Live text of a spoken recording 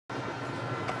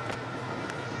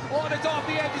Oh, it's off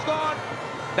the edge, it's gone.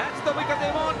 That's the wicket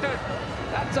they wanted.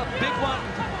 That's a big one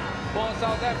for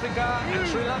South Africa, and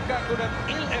Sri Lanka could have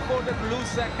ill-afforded to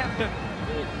lose their captain.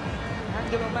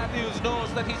 Angelo Matthews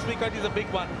knows that his wicket is a big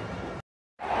one.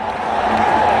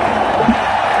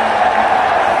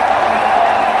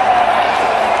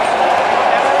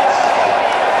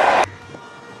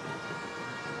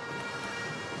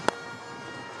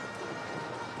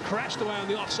 Crashed away on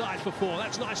the offside for 4.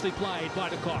 That's nicely played by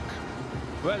de Kock.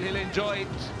 Well, he'll enjoy it.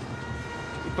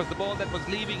 It was the ball that was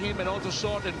leaving him and also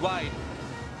short and wide.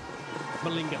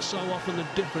 Malinga, so often the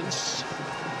difference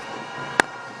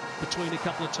between a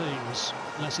couple of teams.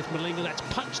 Unless if Malinga, that's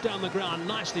punched down the ground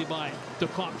nicely by de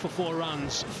Kock for 4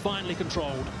 runs. Finally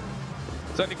controlled.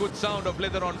 Certainly good sound of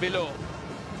leather on below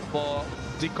for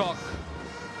de Kock.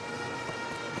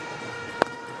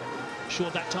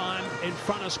 Short that time, in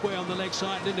front of square on the leg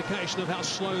side, an indication of how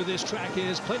slow this track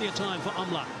is. Plenty of time for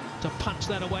Umla to punch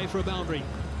that away for a boundary.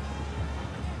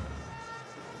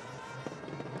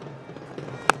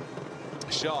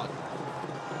 Shot.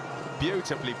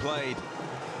 Beautifully played.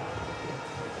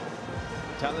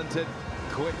 Talented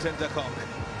Quinton de Kock.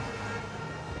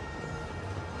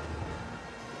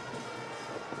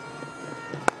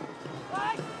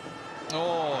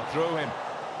 Oh, through him.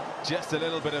 Just a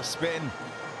little bit of spin.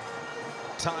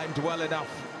 Timed well enough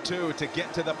too to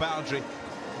get to the boundary.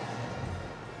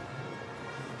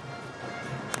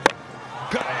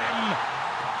 Got him!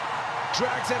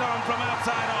 Drags it on from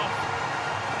outside off.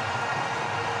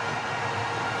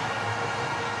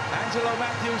 Angelo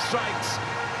Matthews strikes.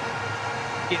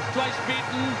 Yes, twice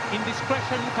beaten,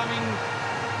 indiscretion coming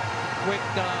with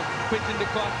Quinton de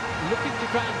Kock, looking to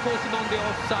try and force him on the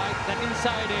offside, that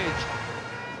inside edge.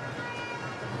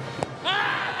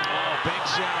 Big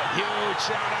shout, huge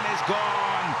shout, and it's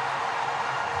gone.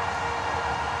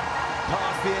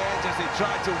 Past the edge as he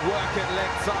tried to work it leg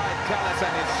side. Callis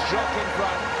and his shock in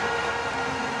front.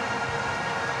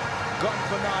 Gone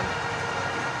for none.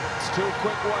 It's 2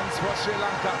 quick ones for Sri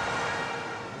Lanka.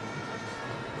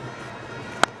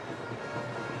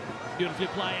 Beautifully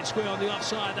played, square on the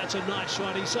offside. That's a nice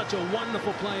shot. He's such a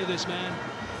wonderful player, this man.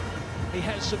 He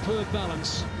has superb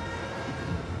balance.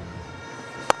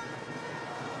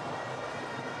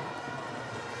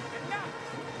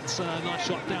 It's a nice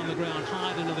shot down the ground,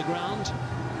 hard into the ground,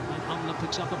 and Umla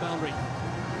picks up a boundary.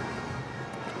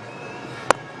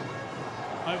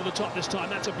 Over the top this time,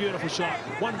 that's a beautiful shot.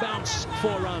 1 bounce,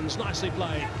 4 runs, nicely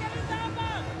played.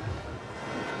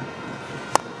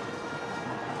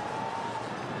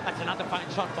 That's another fine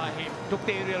shot by him. Took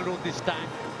the aerial route this time,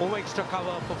 over extra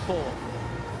cover for 4.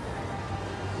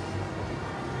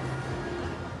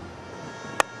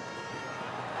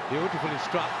 Beautifully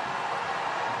struck.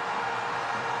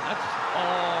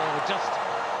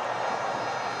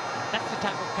 That's the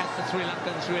type of catch the Sri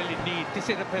Lankans really need.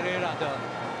 Tisera Pereira, the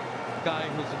guy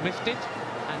who's missed it,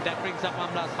 and that brings up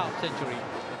Amla's half century.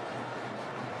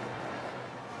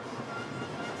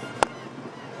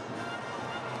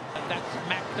 And that's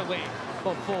smacked away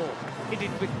for 4. Hit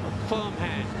it with a firm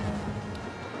hand.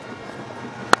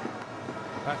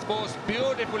 That's forced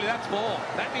beautifully. That's 4.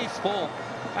 That is 4.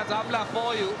 That's Amla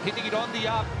for you, hitting it on the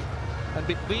up and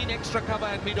between extra cover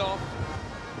and mid-off.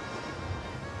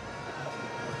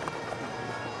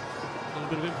 A little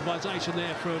bit of improvisation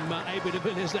there from AB de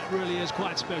Villiers. That really is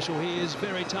quite special. He is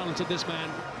very talented, this man.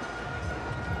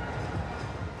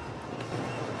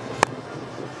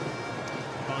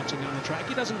 Advancing down the track.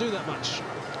 He doesn't do that much.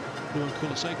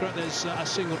 There's a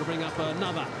single to bring up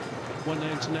another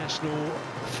one-day international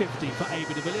 50 for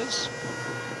AB de Villiers.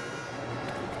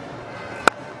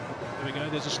 There we go,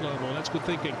 there's a slow ball. That's good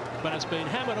thinking. But it's been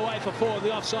hammered away for 4 on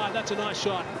the offside. That's a nice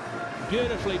shot.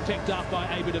 Beautifully picked up by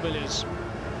AB de Villiers.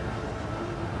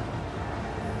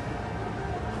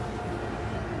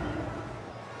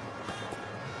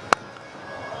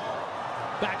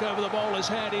 Back over the bowler's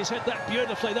head. He's hit that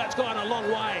beautifully. That's gone a long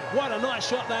way. What a nice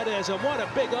shot that is. And what a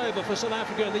big over for South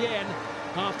Africa in the end.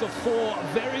 After 4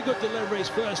 very good deliveries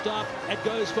first up, it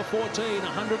goes for 14.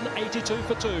 182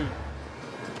 for 2.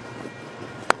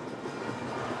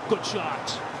 Good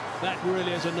shot. That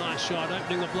really is a nice shot.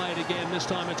 Opening the blade again. This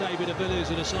time it's AB de Villiers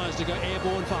who decides to go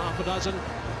airborne for half a dozen.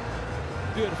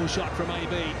 Beautiful shot from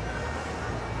AB.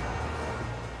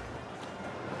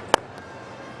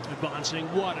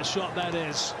 Advancing. What a shot that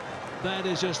is. That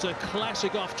is just a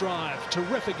classic off drive.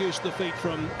 Terrific use of the feet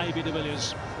from AB de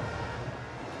Villiers.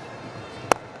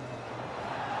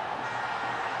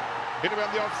 Hit him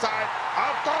on the offside.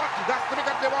 Out thought. That's the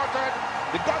wicket they wanted.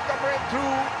 They got the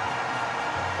breakthrough.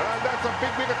 And that's a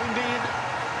big wicket indeed.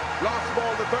 Last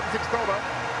ball, the 36th over.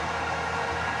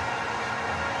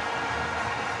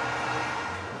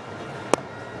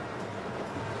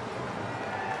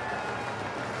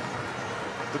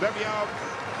 there we have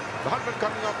the 100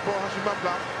 coming up for Hashim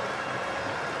Amla.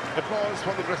 Applause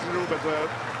from the dressing room as well.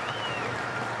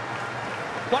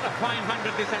 What a fine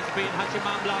 100 this has been. Hashim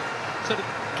Amla sort of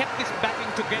kept this batting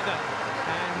together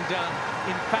and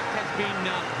in fact has been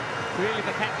really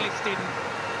the catalyst in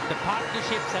the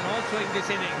partnerships and also in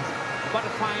this innings. What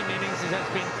a fine innings this has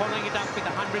been, following it up with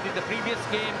 100 in the previous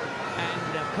game and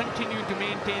continuing to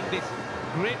maintain this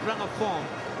great run of form.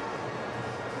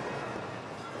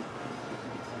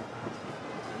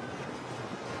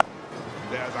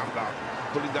 There's Amla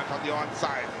pulling that on the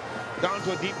onside. Down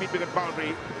to a deep mid-wicket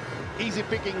boundary. Easy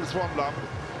pickings for Amla.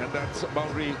 And that's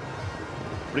boundary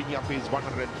bringing up his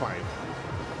 105.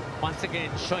 Once again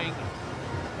showing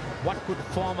what good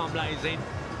form Amla is in.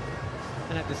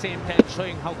 And at the same time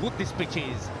showing how good this pitch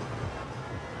is.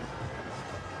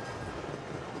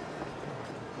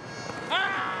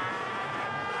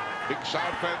 Big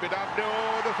shot for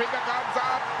Bidabdo. The finger comes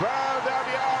up. Well, there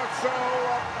we are. So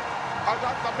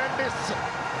Ajanta Mendis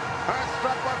has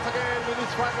struck once again in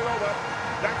his final over.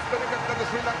 That's the wicket that the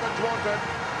Sri Lankans wanted.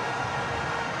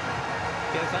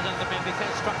 Yes, Ajanta Mendis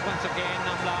has struck once again.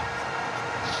 Amla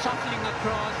shuffling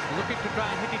across, looking to try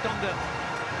and hit it on the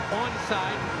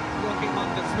onside, working on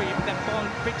the sweep. That ball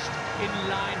pitched in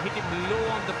line, hit him low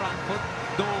on the front foot,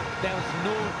 though there was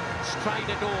no stride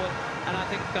at all. And I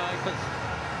think it was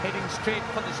heading straight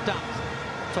for the stumps.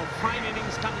 So fine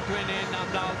innings coming to an end.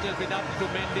 Amla out with up to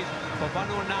Mendis for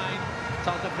 109.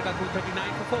 South Africa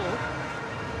 239 for 4.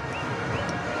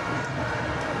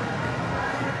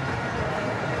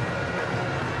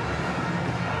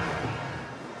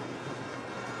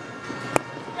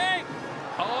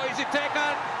 Oh, is it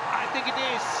taken? I think it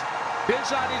is.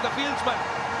 Dilshan is the fieldsman.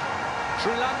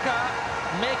 Sri Lanka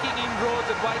making inroads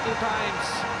at vital times.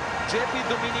 JP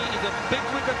Dumini is a big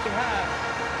wicket to have.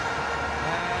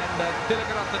 And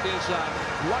Tilakaratne Dilshan,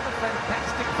 what a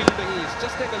fantastic fielder he is.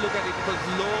 Just take a look at it. It was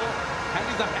low, had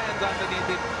his hands underneath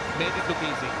it, made it look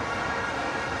easy.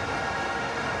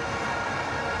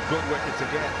 Good wickets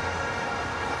again.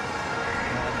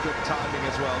 And good timing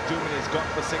as well. Dumini's got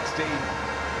for 16.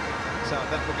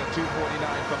 South Africa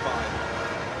 249 for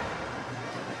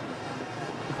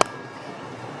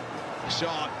 5.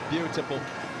 Shot, beautiful.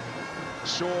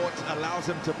 Short, allows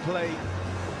him to play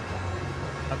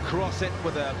across it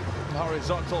with a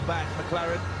horizontal bat,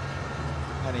 McLaren.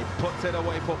 And he puts it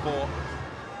away for 4.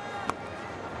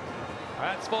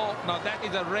 That's 4. Now that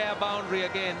is a rare boundary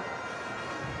again.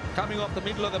 Coming off the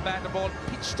middle of the bat, the ball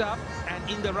pitched up and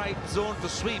in the right zone to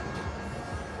sweep.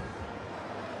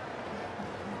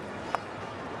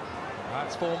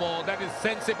 That's 4 more. That is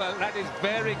sensible. That is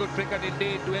very good cricket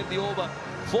indeed to end the over.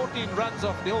 14 runs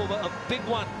off the over. A big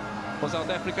one for South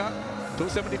Africa.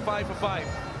 275 for 5.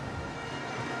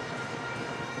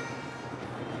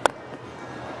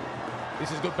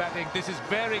 This is good batting. This is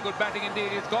very good batting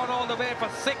indeed. It's gone all the way for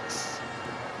 6.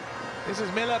 This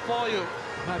is Miller for you.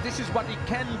 Now this is what he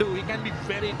can do. He can be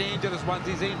very dangerous once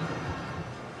he's in.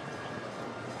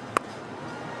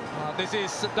 This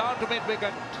is down to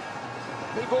mid-wicket.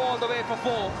 He'll go all the way for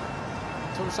 4.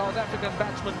 So the South African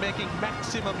batsman making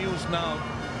maximum use now.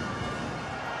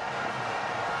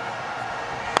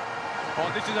 Oh,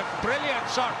 this is a brilliant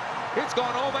shot. It's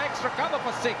gone over extra cover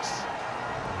for 6.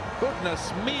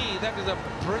 Goodness me, that is a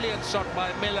brilliant shot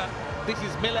by Miller. This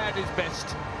is Miller at his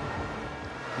best.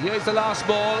 Here's the last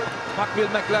ball. What will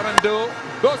McLaren do?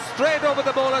 Goes straight over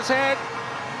the bowler's head.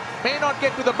 May not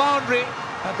get to the boundary,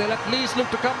 but they'll at least look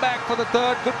to come back for the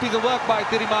 3rd. Good piece of work by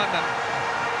Thirumanan.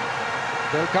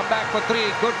 They'll come back for 3.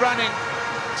 Good running.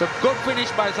 It's a good finish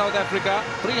by South Africa.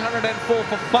 304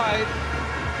 for 5.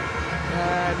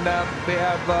 And they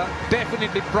have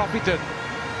definitely profited,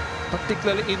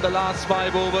 particularly in the last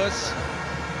 5 overs.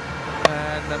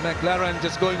 And McLaren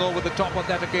just going over the top on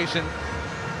that occasion.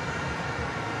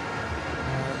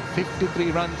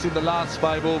 53 runs in the last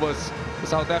 5 overs. The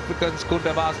South Africans couldn't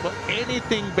have asked for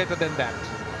anything better than that.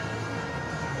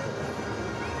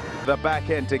 The back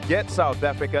end to get South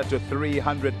Africa to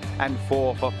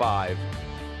 304 for 5.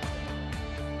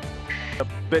 A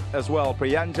bit as well,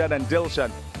 Priyanjan and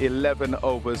Dilshan, 11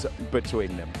 overs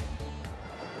between them.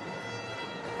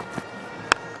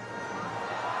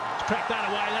 Crack that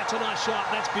away, that's a nice shot,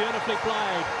 that's beautifully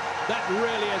played. That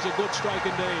really is a good stroke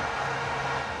indeed.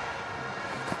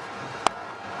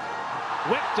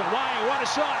 Whipped away, what a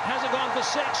shot. Has it gone for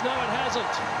 6? No, it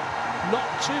hasn't. Not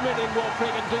too many in world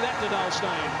cricket do that to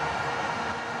Dulstein.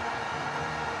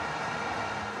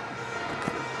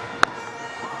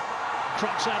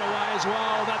 Trucks that away as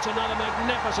well. That's another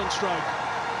magnificent stroke.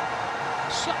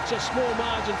 Such a small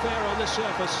margin for error on this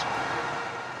surface.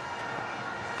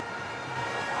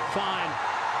 Fine.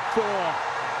 4.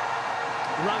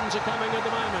 runs are coming at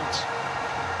the moment.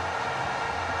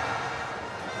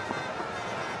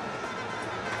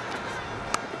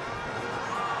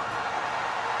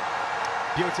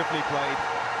 Beautifully played.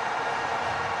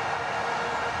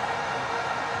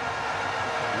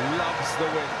 Loves the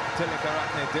win.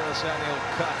 Tilakaratne Dilshani will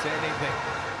cut anything.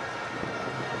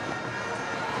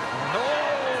 No,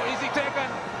 is he taken?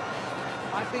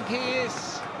 I think he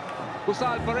is.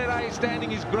 Kusal Pereira is standing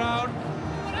his ground.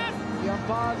 The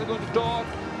umpires are going to talk.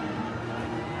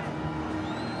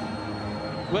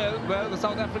 Well, the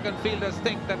South African fielders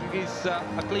think that it is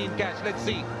a clean catch. Let's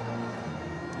see.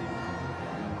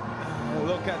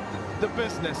 Look at the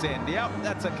business end. Yep,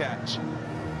 that's a catch.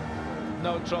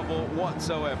 No trouble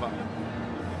whatsoever.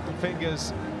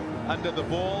 Fingers under the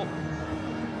ball.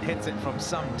 Hits it from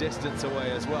some distance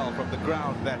away as well, from the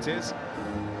ground, that is.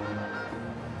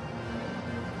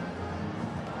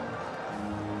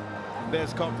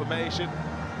 There's confirmation.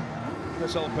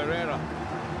 Kusal Pereira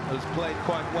has played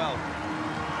quite well.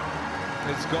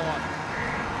 It's gone.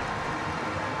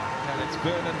 And it's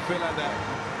Vernon Philander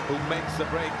who makes the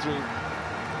breakthrough,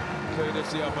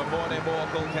 courtesy of a Morne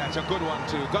Morkel catch. A good one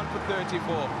too. Gone for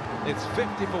 34. It's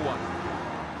 50 for 1.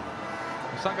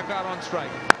 Sangakkara on strike.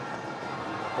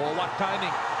 Oh, what timing.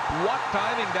 What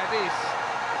timing that is.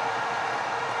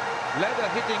 Leather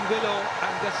hitting Willow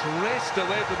and just raced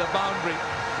away to the boundary.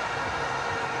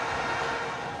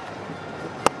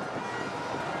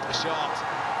 A shot.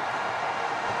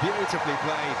 Beautifully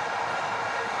played.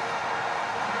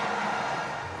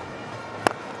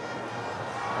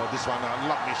 Oh, this one, a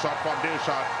lovely shot from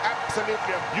Dilshan.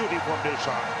 Absolutely a beauty from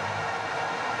Dilshan.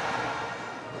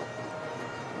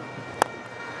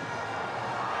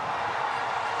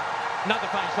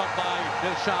 Another fine shot by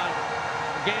Dilshan.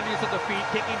 Again, use of the feet,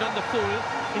 taking it on the full.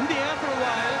 In the air for a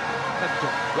while, but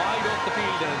wide off the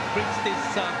fielders. Brings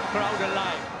this crowd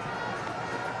alive.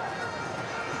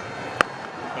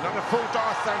 Another full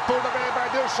toss and pulled away by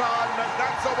Dilshan.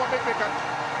 That's over mid-wicket.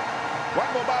 One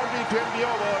more boundary to end the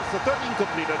over. So 13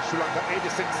 completed. Sri Lanka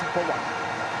 86 for 1.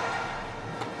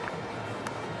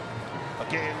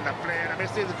 Again, a play and a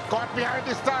miss is caught behind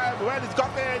this time. Well, it's got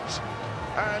the edge.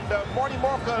 And Morne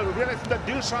Morkel realized that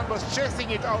Dilshan was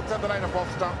chasing it outside the line of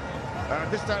off stump.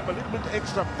 This time a little bit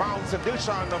extra bounce and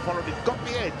Dilshan followed it, got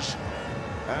the edge.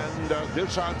 And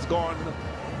Dilshan's gone.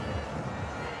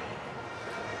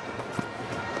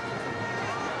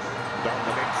 Down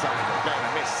the leg side, a play and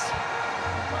a miss.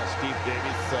 Steve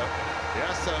Davis,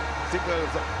 yes,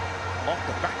 signals off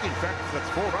the back. In fact, that's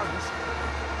 4 runs.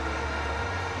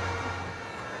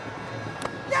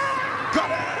 Got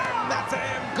him! That's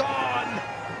him! Gone!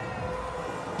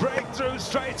 Breakthrough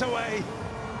straight away.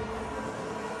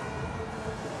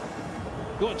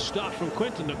 Good stuff from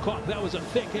Quinton de Kock. That was a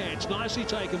thick edge. Nicely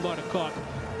taken by de Kock.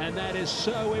 And that is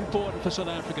so important for South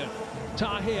Africa.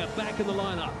 Tahir back in the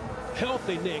lineup.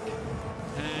 Healthy Nick.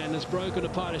 And has broken a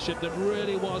partnership that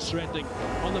really was threatening.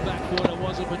 On the back foot, it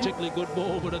wasn't a particularly good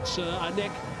ball, but it's a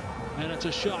Nick. And it's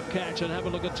a sharp catch. And have a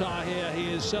look at Tahir.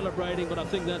 He is celebrating, but I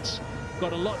think that's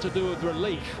got a lot to do with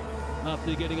relief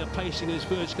after getting a pacing in his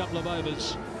first couple of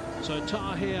overs. So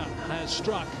Tahir has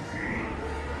struck.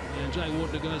 And Jay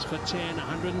Warner goes for 10,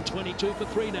 122 for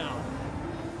 3 now.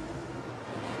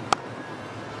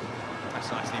 That's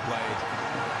nicely played.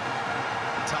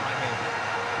 Timing.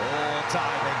 Oh,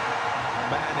 timing. A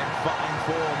man in fine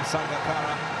form.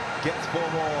 Sangakkara gets 4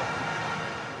 more.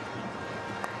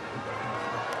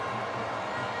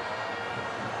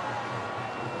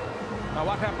 Now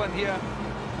what happened here?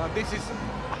 This is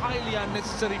highly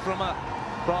unnecessary from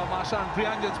Ashan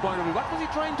Priyanjan's point of view. What was he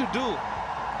trying to do?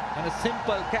 And a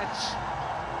simple catch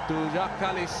to Jacques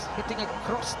Kallis, hitting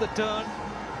across the turn.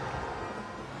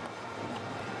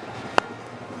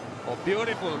 Oh,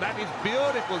 beautiful. That is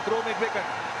beautiful through mid-wicket.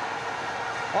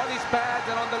 On his pads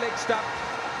and on the leg stump.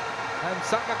 And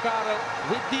Sangakkara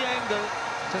with the angle,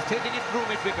 just hitting it through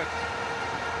mid-wicket.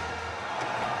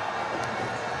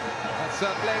 That's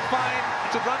played fine.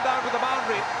 It should run down to the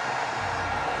boundary.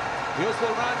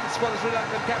 Useful runs for the Sri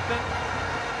Lankan captain.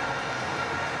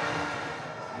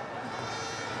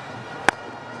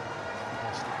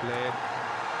 Nicely played.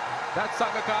 That's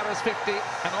Sangakkara's 50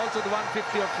 and also the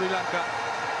 150 of Sri Lanka.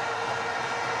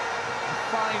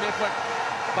 Fine effort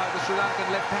by the Sri Lankan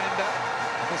left-hander.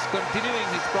 Is continuing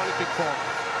his prolific form.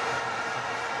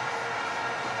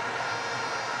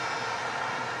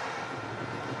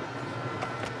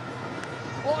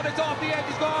 Oh, and it's off the edge,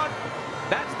 he's gone.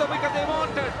 That's the wicket they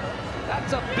wanted.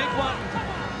 That's a big one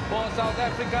for South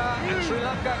Africa, and Sri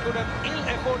Lanka could have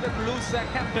ill-afforded to lose their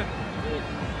captain.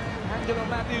 Angelo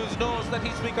Matthews knows that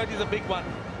his wicket is a big one.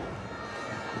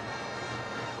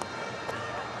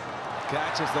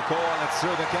 Catches the call, it's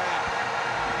through the gap.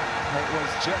 It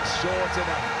was just short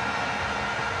enough.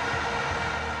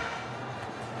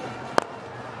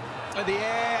 In the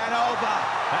air and over,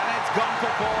 and it's gone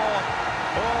for 4.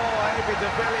 Oh, Amy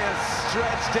de Villiers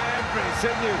stretched every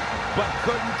sinew, but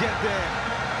couldn't get there.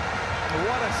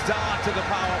 What a start to the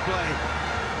power play.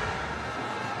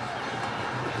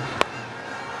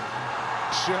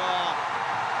 Sharp,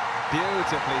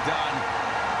 beautifully done,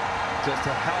 just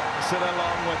to help sit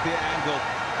along with the angle.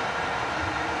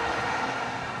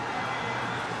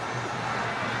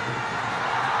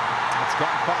 It's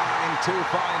gone fine, too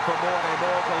fine for Morley.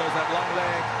 Morkel is at long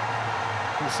leg,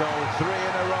 so 3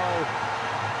 in a row.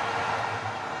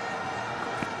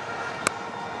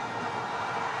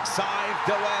 Sived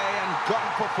away and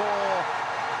gone for 4.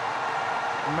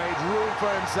 Made room for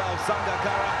himself,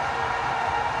 Sangakkara.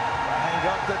 And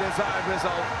got the desired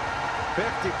result.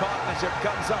 50 partnership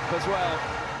comes up as well.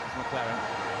 McLaren.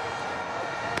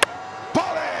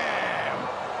 Volley!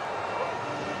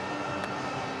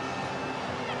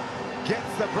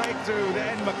 Gets the breakthrough,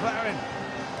 then McLaren.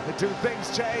 The 2 things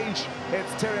change.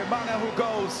 It's Tirimana who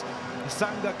goes.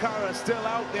 Sangakkara still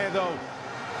out there though.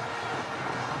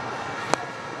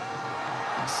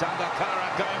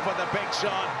 Sangakkara going for the big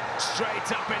shot,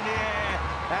 straight up in the air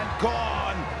and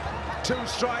gone. 2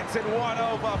 strikes in 1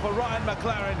 over for Ryan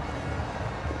McLaren.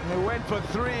 He went for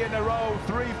 3 in a row,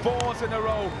 3 fours in a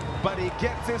row, but he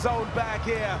gets his own back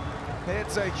here.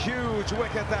 It's a huge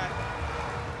wicket that.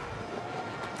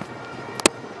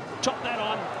 Chop that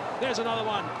on. There's another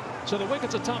one. So the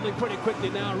wickets are tumbling pretty quickly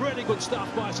now. Really good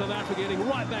stuff by South Africa, getting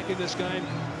right back in this game.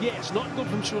 Yes, not good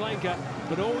from Sri Lanka,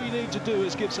 but all you need to do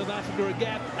is give South Africa a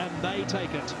gap, and they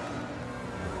take it.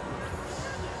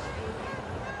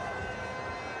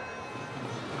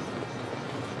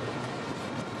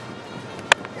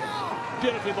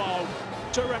 Beautifully bowled.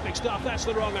 Terrific stuff. That's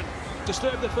the wrong one.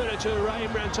 Disturbed the furniture.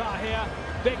 Imran Tahir.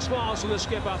 Big smiles from the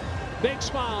skipper. Big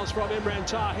smiles from Imran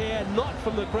Tahir, not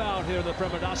from the crowd here in the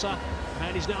Premadasa.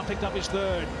 And he's now picked up his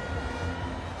 3rd.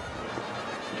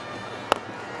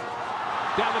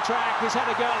 Down the track, he's had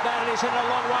a go at that and he's hit it a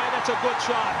long way. That's a good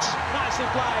shot. Nicely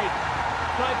played.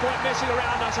 No point messing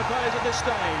around, I suppose, at this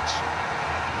stage.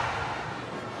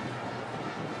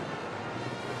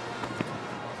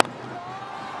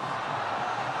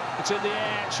 It's in the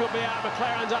air, it should be out.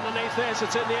 McLaren's underneath this.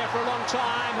 It's in the air for a long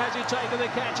time. Has he taken the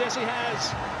catch? Yes, he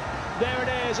has. There it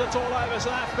is, it's all over.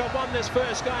 South Africa won this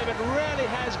first game. It really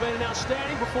has been an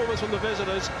outstanding performance from the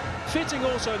visitors. Fitting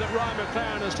also that Ryan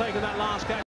McLaren has taken that last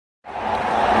catch.